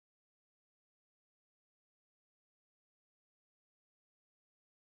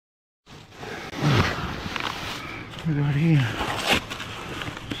We got here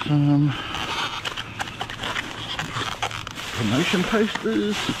some promotion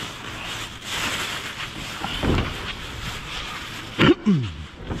posters.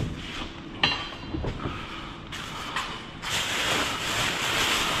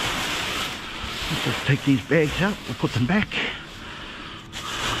 Let's just take these bags out, we'll put them back.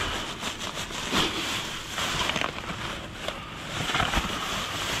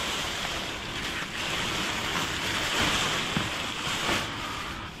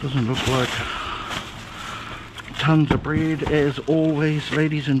 Doesn't look like tons of bread as always,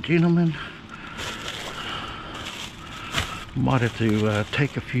 ladies and gentlemen. Might have to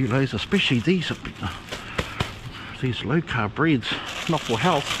take a few loads, especially these low carb breads, not for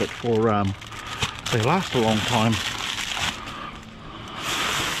health but for they last a long time.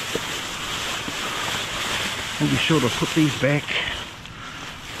 I'll be sure to put these back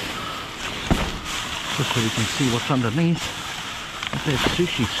just so we can see what's underneath. There's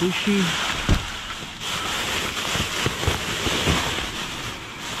sushi.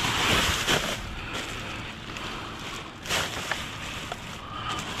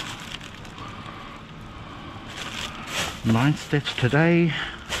 Ninth, that's today.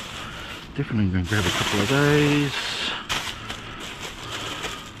 Definitely going to grab a couple of those.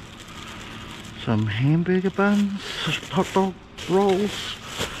 Some hamburger buns, hot dog rolls,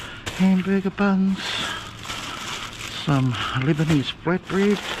 hamburger buns, some Lebanese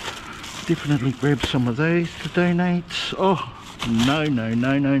flatbread. Definitely grab some of those to donate. Oh, no.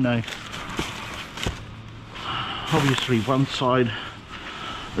 Obviously one side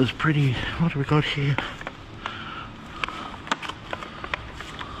is pretty, what do we got here?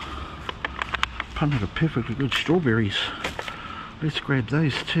 Punnet of perfectly good strawberries. Let's grab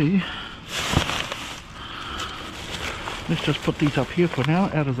those too. Let's just put these up here for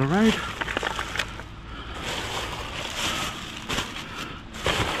now, out of the road.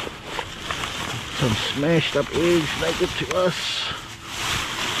 Some smashed up eggs make it to us.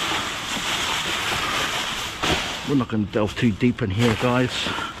 We're not going to delve too deep in here, guys.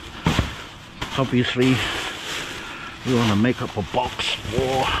 Obviously we want to make up a box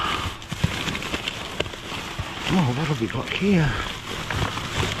for, oh, what have we got here?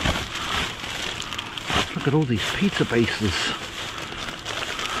 Look at all these pizza bases.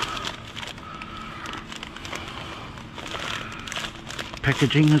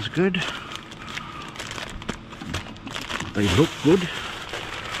 Packaging is good. They look good.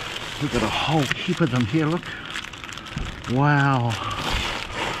 We've got a whole heap of them here, look. Wow.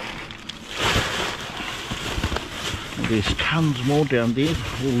 And there's tons more down there.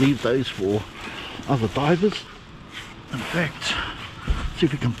 We'll leave those for other divers. In fact, see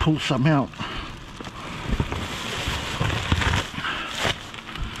if we can pull some out.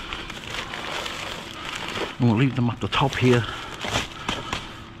 And we'll leave them up the top here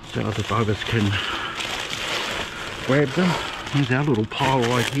so other divers can grab them. Here's our little pile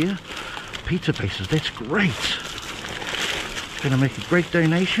right here. Pizza bases, that's great. It's going to make a great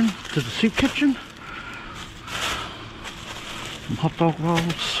donation to the soup kitchen. Some hot dog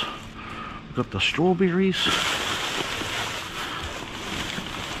rolls. We've got the strawberries.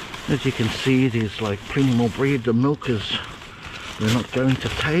 As you can see, there's like plenty more bread. The milk is we're not going to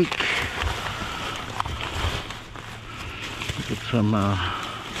take. We've got some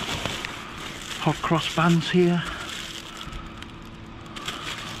hot cross buns here.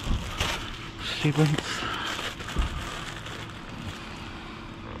 7th.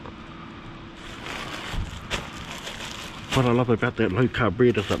 What I love about that low carb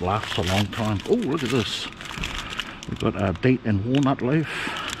bread is it lasts a long time. Oh, look at this. We've got a date and walnut loaf.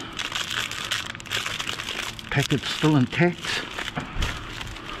 Packet still intact.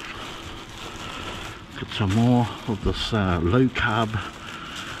 Got some more of this low carb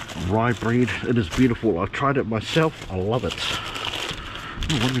rye bread. It is beautiful. I've tried it myself. I love it.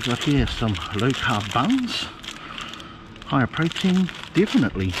 Oh, what have we got here? Some low carb buns. Higher protein.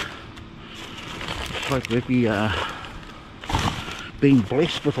 Definitely. Looks like we've been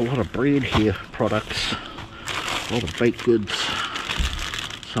blessed with a lot of bread here, products, a lot of baked goods.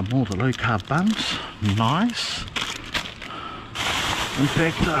 Some more of the low carb buns, nice. In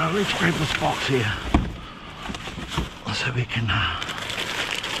fact, let's grab this box here so we can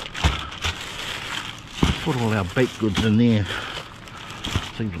put all our baked goods in there.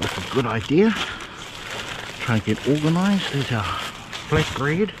 Seems like a good idea. Try and get organised. There's our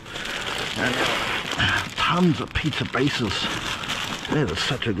flatbread and tons of pizza bases. That is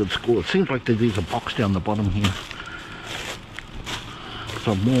such a good score. It seems like there's a box down the bottom here.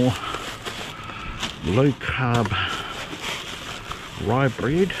 Some more low carb rye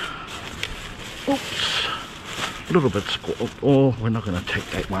bread. Oops. a little bit squat. Oh, we're not going to take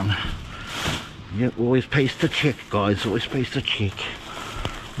that one. Yeah, always pays to check, guys. Always pays to check.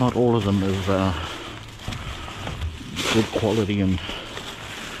 Not all of them is good quality, and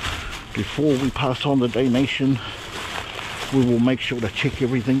before we pass on the donation, we will make sure to check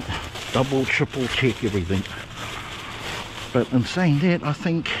everything, double, triple check everything. But in saying that, I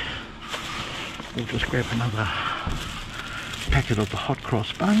think we'll just grab another packet of the hot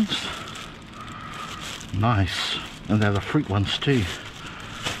cross buns. Nice, and they're the fruit ones too.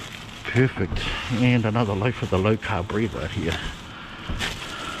 Perfect. And another loaf of the low carb bread right here,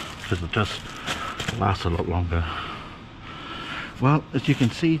 because it just lasts a lot longer. Well, as you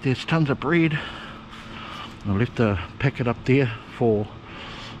can see, there's tons of bread. I left a packet up there for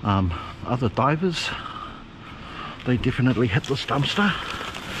other divers. They definitely hit this dumpster.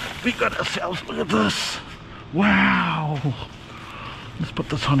 We got ourselves, look at this. Wow. Let's put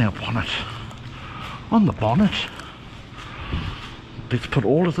this on our bonnet. On the bonnet. Let's put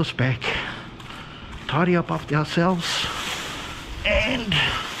all of this back. Tidy up after ourselves. And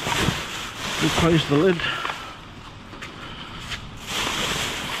we'll close the lid.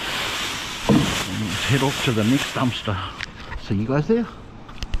 And let's head off to the next dumpster. See you guys there.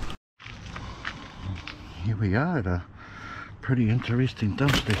 Here we are at a pretty interesting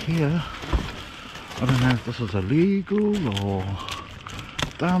dumpster here. I don't know if this is illegal or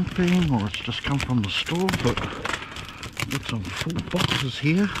dumping or it's just come from the store, but got some full boxes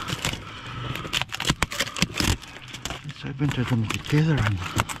here. Let's open them together and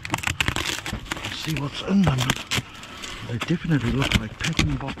see what's in them. They definitely look like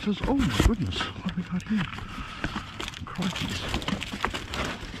packing boxes. Oh my goodness, what have we got here? Crikey.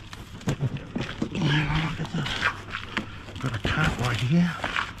 Look at this. Got a cart right here.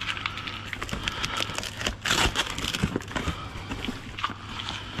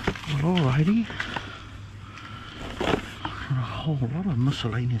 Well, alrighty. Got a whole lot of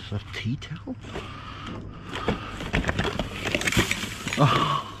miscellaneous of tea towel.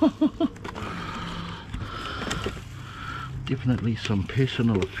 Oh. Definitely some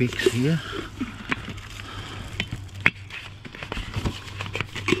personal effects here.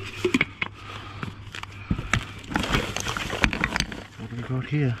 Got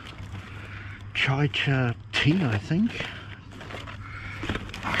here chai cha tea, I think.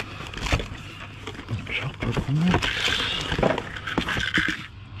 Chocolate mix,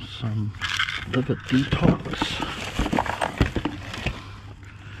 some liver detox,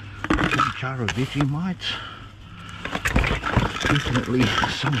 jar of Vegemite. Definitely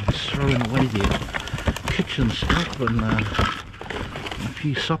someone's throwing away their kitchen stuff and a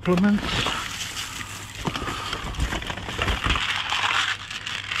few supplements.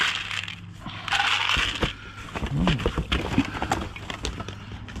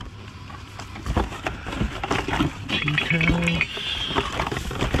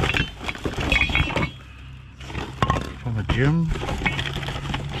 From a gym,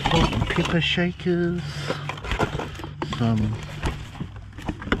 salt and pepper shakers, some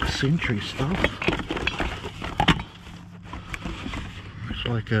Century stuff. Looks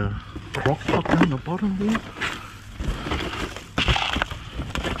like a crock pot down the bottom there.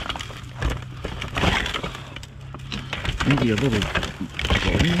 Maybe a little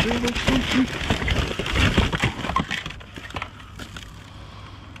blender or something.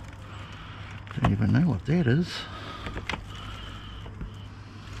 Don't even know what that is.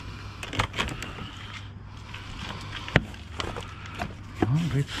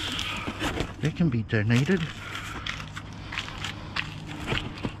 Well, that can be donated.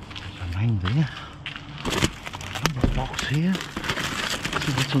 There's a name there. Another box here. Let's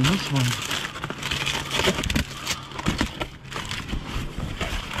see what's in this one.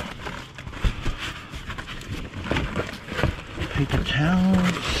 Paper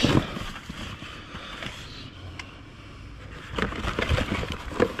towels.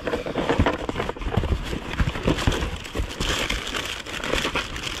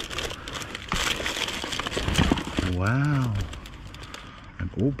 Wow, an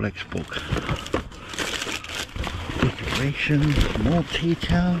All Blacks book. Decorations, more tea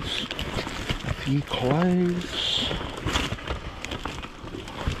towels, a few clothes,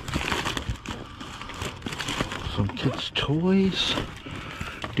 some kids' toys,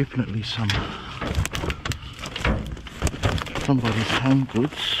 definitely somebody's home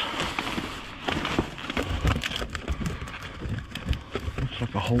goods. Looks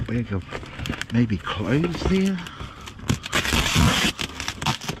like a whole bag of maybe clothes there.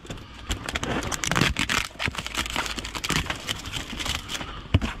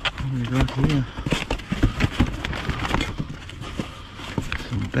 What we got here?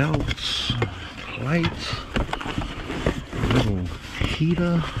 Some belts, plates. little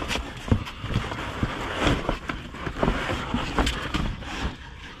heater.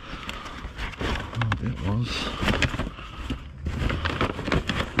 Oh, that was.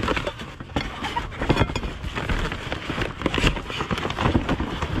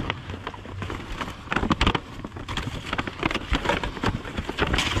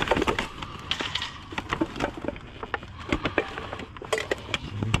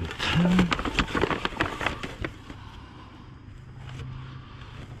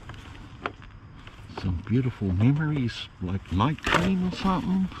 Some beautiful memories, like night cream or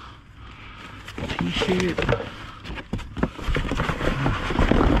something. T-shirt.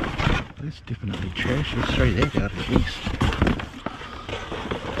 That's definitely trash. Let's throw that out at least.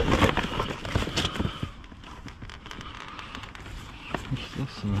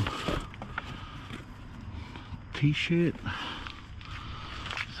 What's this? T-shirt.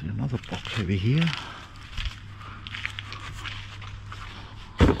 See another box over here.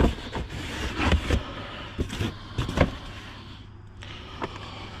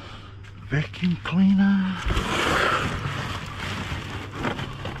 Vacuum cleaner.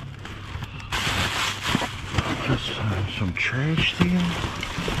 Just some trash there.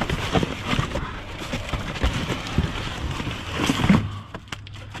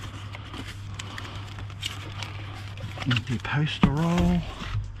 Empty poster roll.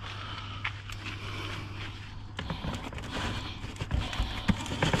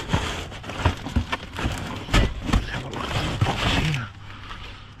 Let's have a look at the box here.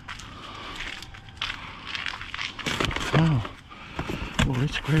 Oh, well,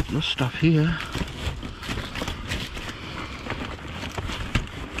 let's grab this stuff here.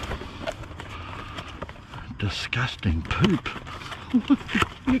 Disgusting poop. What the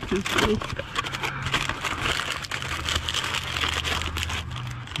heck is this?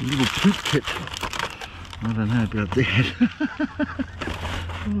 A little poop kit. I don't know about that.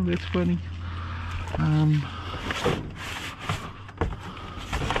 Oh, that's funny.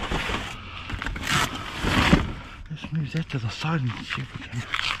 Let's move that to the side and see if we can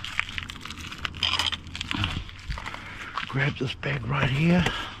grab this bag right here.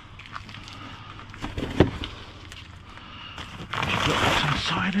 Get what's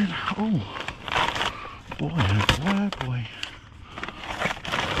inside it. Oh boy, oh boy, oh boy.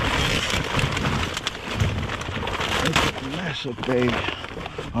 It's a massive bag.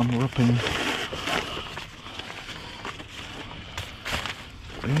 I'm ripping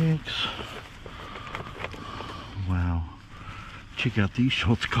bags. Wow. Check out these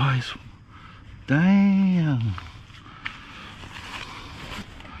shots, guys. Damn.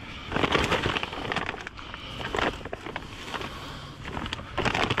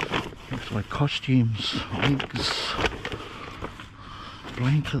 Looks like costumes, wigs,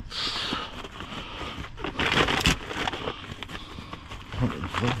 blankets. What is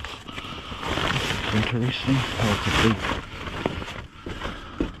this? That's interesting. Oh, it's a big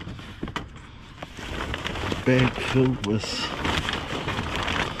bag filled with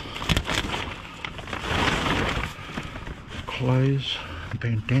clothes,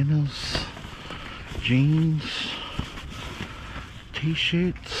 bandanas, jeans,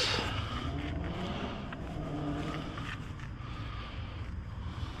 t-shirts.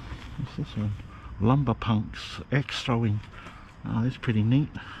 What's this one? Lumber Punks, axe throwing. Oh, that's pretty neat.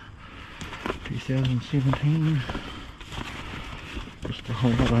 2017. Just a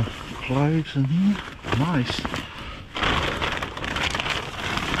whole lot of clothes in here. Nice.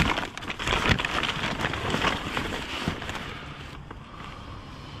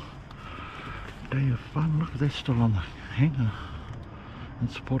 Day of fun. Look at that still on the hanger. And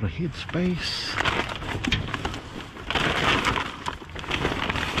support a headspace.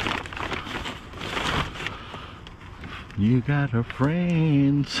 You got a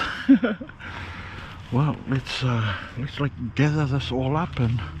friends. Well, let's like gather this all up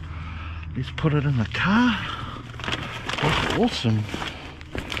and let's put it in the car. That's awesome.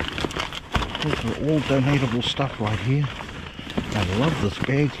 These are all donatable stuff right here. I love this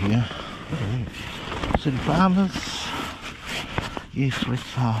bag here. City Farmers. Yes,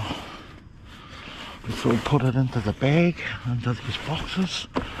 let's all put it into the bag, into these boxes,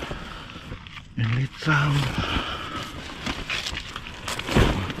 and let's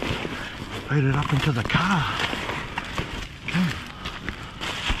load it up into the car. Okay.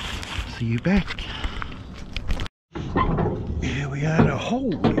 See you back. Here we are.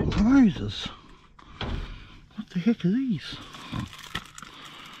 Holy Moses! What the heck are these?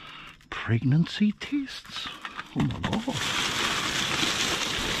 Pregnancy tests? Oh my God!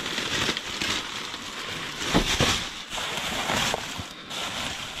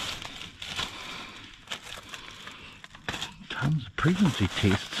 pregnancy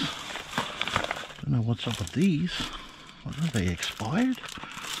tests. Don't know what's up with these. What are they, expired?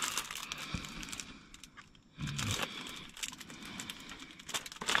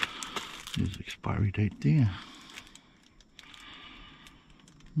 There's the expiry date there.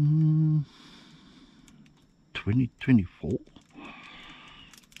 2024.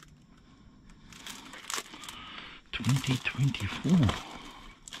 2024.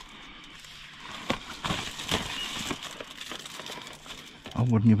 I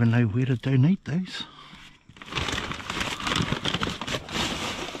wouldn't even know where to donate those.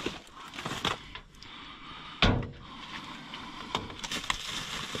 Let's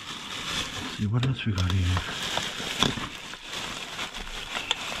see what else we got here.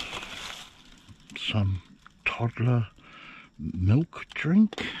 Some toddler milk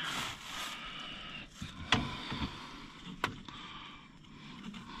drink.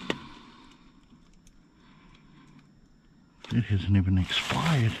 It hasn't even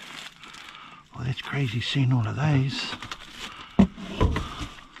expired. Oh, that's crazy seeing all of those.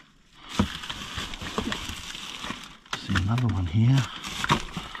 See another one here.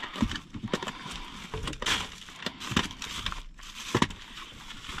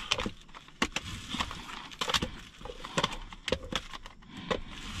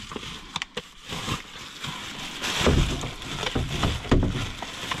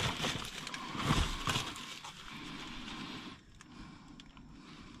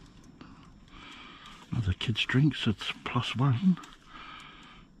 Other kids' drinks, it's +1.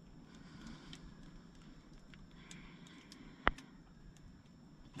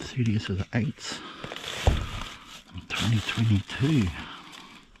 /30th of the 8th, 2022.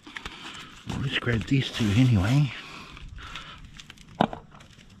 Well, let's grab these two anyway.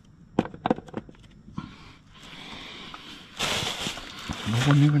 I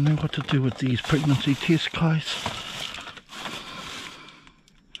wouldn't even know what to do with these pregnancy tests, guys.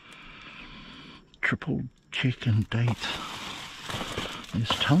 Triple check and date. There's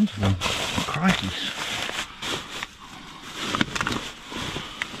tons of them. Crikeys.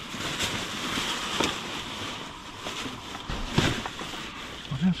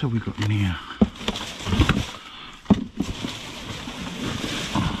 What else have we got in here?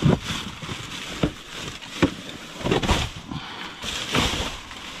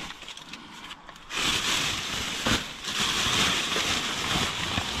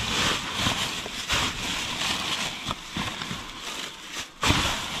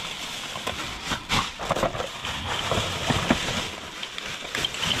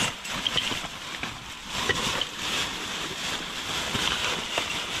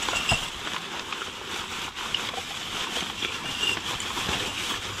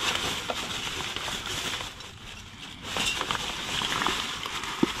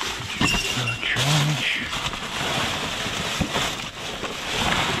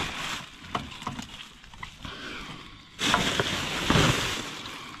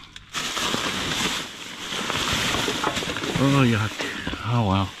 Oh yuck. Oh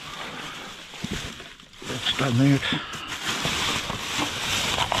well. That's done that.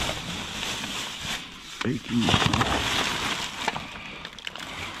 Baking.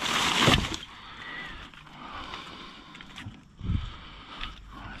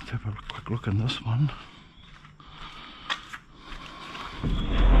 Let's have a quick look in this one.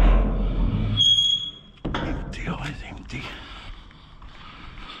 Empty, always empty.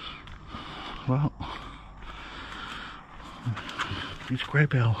 Well, let's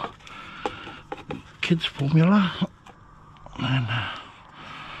grab our kids formula and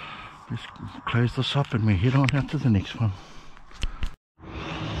let's close this up and we head on out to the next one.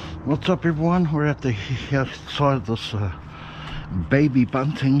 What's up everyone? We're at the outside of this Baby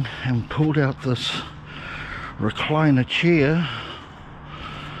Bunting and pulled out this recliner chair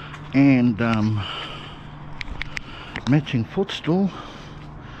and matching footstool.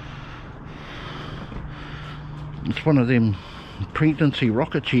 It's one of them pregnancy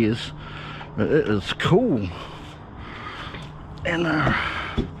rocker chairs, but it is cool. And a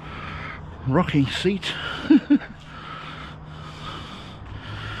rocking seat.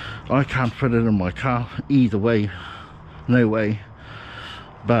 I can't fit it in my car either way, no way.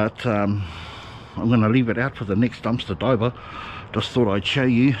 But I'm going to leave it out for the next dumpster diver. Just thought I'd show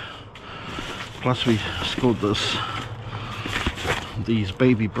you. Plus we scored these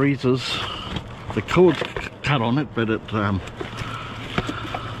baby breezers. The cord's cut on it, but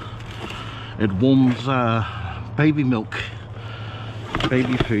it warms baby milk,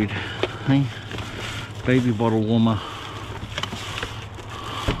 baby food, hey? Baby bottle warmer.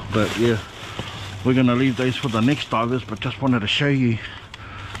 But yeah, we're gonna leave those for the next divers, but just wanted to show you.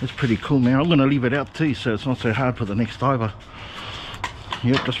 It's pretty cool, man. I'm gonna leave it out too, so it's not so hard for the next diver.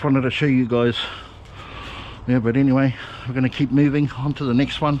 Yep, just wanted to show you guys. Yeah, but anyway, we're going to keep moving on to the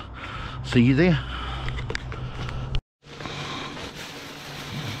next one. See you there.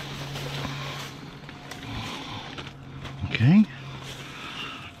 Okay,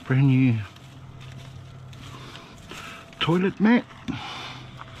 brand new toilet mat.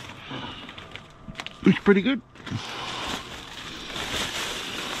 Looks pretty good.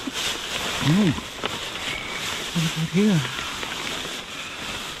 Oh, what about here?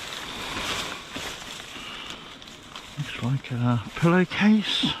 Looks like a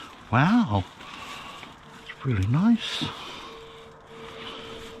pillowcase. Wow, it's really nice.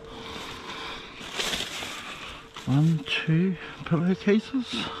 1, 2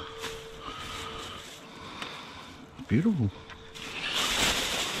 pillowcases. Beautiful.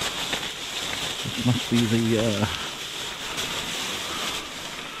 This must be the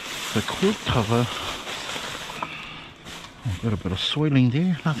quilt cover. I've got a bit of soiling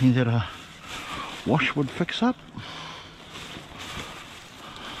there, nothing that a wash would fix up.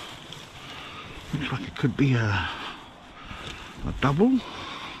 Looks like it could be a double,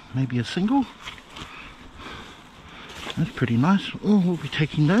 maybe a single. That's pretty nice. Oh, we'll be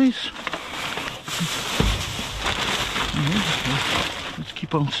taking those. Yeah, let's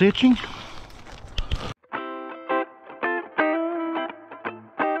keep on searching.